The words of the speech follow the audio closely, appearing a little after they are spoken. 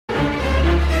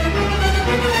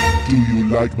Do you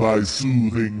like my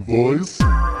soothing voice?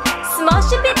 Smosh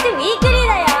Fit Weekly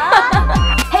だよ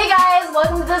Hey guys,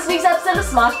 welcome to this week's episode of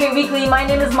Smosh Fit Weekly. My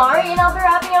name is Mari and I'll be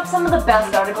wrapping up some of the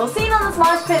best articles seen on the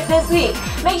Smosh Pit this week.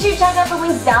 Make sure you check out the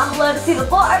links down below to see the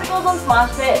full articles on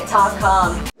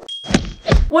SmoshPit.com.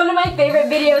 One of my favorite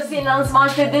videos seen on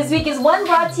Smosh Pit this week is one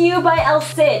brought to you by El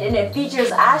Cid, and it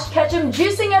features Ash Ketchum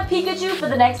juicing up Pikachu for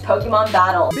the next Pokemon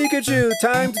battle. Pikachu,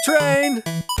 time to train!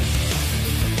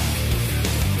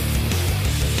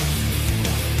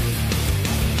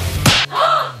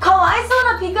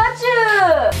 Kawaii-sou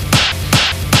Pikachu!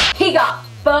 He got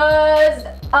buzzed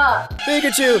up.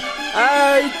 Pikachu,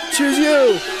 I choose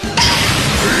you!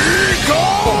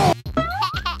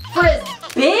 For as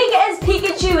big as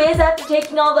Pikachu is after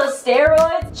taking all those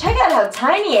steroids, check out how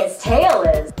tiny his tail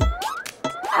is.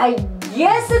 I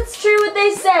guess it's true what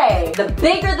they say. The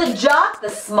bigger the jock, the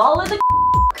smaller the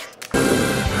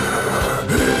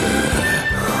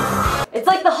It's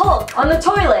like the Hulk on the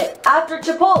toilet after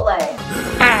Chipotle.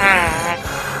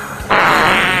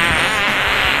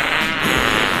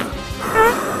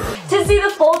 To see the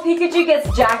full Pikachu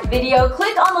Gets Jacked video,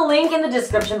 click on the link in the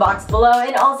description box below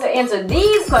and also answer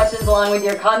these questions along with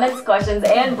your comments, questions,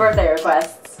 and birthday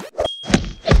requests.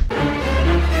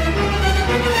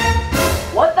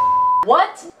 What the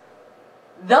What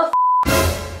the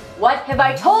What have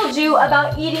I told you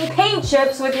about eating paint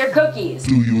chips with your cookies?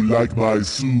 Do you like my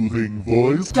soothing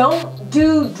voice? Don't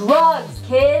do drugs,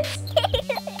 kids!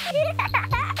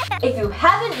 If you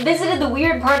haven't visited the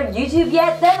weird part of YouTube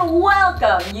yet, then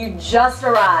welcome! You just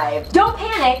arrived. Don't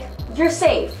panic, you're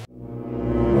safe.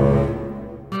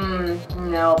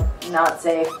 No, not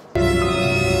safe.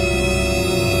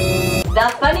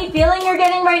 That funny feeling you're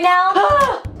getting right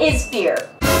now is fear.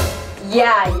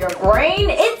 Yeah, your brain,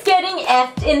 it's getting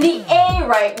effed in the A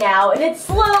right now, and it's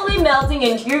slowly melting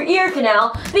into your ear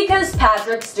canal because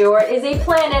Patrick Stewart is a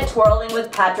planet twirling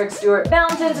with Patrick Stewart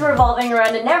mountains revolving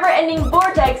around a never-ending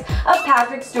vortex of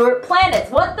Patrick Stewart planets.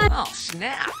 What the— Oh,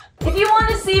 snap! If you want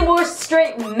to see more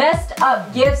straight messed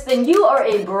up gifts, then you are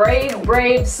a brave,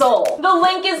 brave soul. The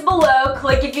link is below.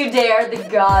 Click if you dare. The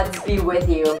gods be with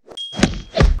you.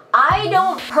 I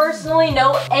don't personally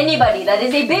know anybody that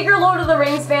is a bigger Lord of the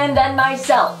Rings fan than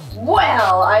myself.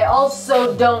 Well, I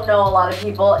also don't know a lot of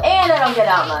people, and I don't get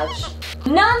out much.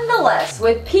 Nonetheless,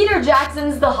 with Peter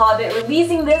Jackson's The Hobbit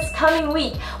releasing this coming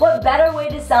week, what better way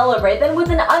to celebrate than with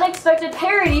an unexpected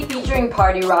parody featuring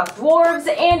party rock dwarves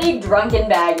and a drunken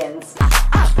Baggins.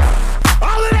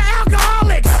 All of the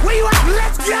alcoholics! Where you at?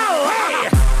 Let's go!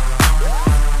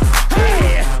 Hey!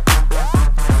 Hey!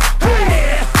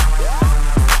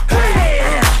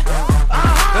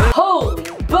 Holy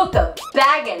book of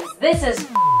Baggins, this is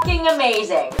f***ing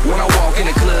amazing. When I walk in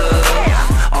the club,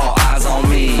 all eyes on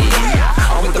me.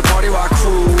 I'm with the party rock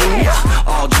crew,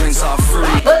 all drinks are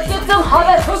free. Let's get some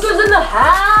Hobbit hookers in the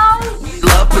house! We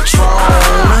love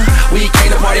Patron, we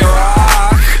came to party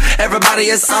rock. Everybody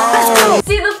is on.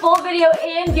 See the full video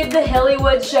and give the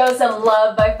Hillywood show some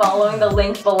love by following the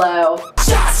link below.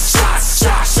 Shots, shots,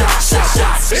 shots, shots, shots,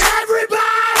 shots. Everybody!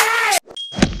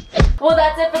 Well,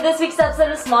 that's it for this week's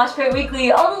episode of Smosh Pit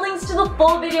Weekly. All the links to the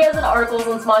full videos and articles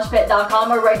on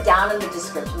SmoshPit.com are right down in the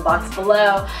description box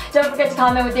below. Don't forget to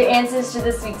comment with your answers to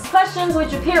this week's questions,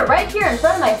 which appear right here in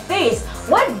front of my face.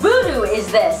 What voodoo is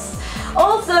this?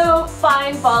 Also,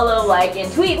 find, follow, like,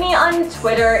 and tweet me on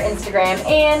Twitter, Instagram,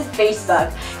 and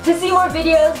Facebook. To see more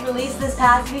videos released this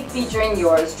past week featuring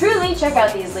yours truly, check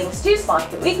out these links to Smosh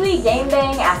Pit Weekly, Game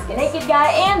Bang, Ask a Naked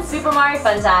Guy, and Super Mario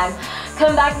Fun Time.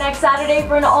 Come back next Saturday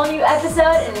for an all-new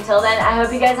episode, and until then, I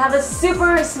hope you guys have a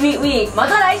super sweet week.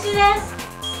 Mata laishu ne!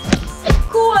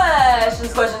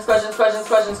 Questions, questions, questions, questions,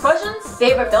 questions, questions?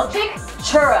 Favorite milkshake?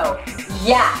 Churro.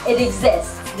 Yeah, it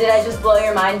exists. Did I just blow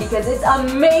your mind? Because it's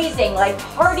amazing, like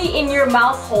party in your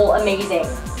mouth hole amazing.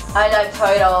 I like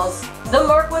turtles. The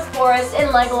Mirkwood Forest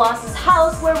in Legolas's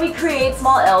house where we create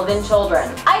small elven children.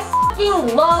 I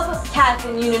fucking love cats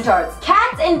and unitards.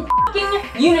 Cats and fucking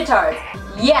unitards.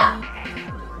 Yeah.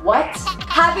 What?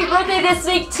 Happy birthday this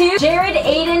week to Jared,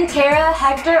 Aiden, Tara,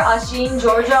 Hector, Ashin,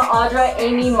 Georgia, Audra,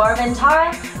 Amy, Marvin,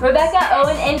 Tara, Rebecca,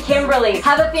 Owen, and Kimberly.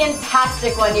 Have a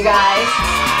fantastic one, you guys.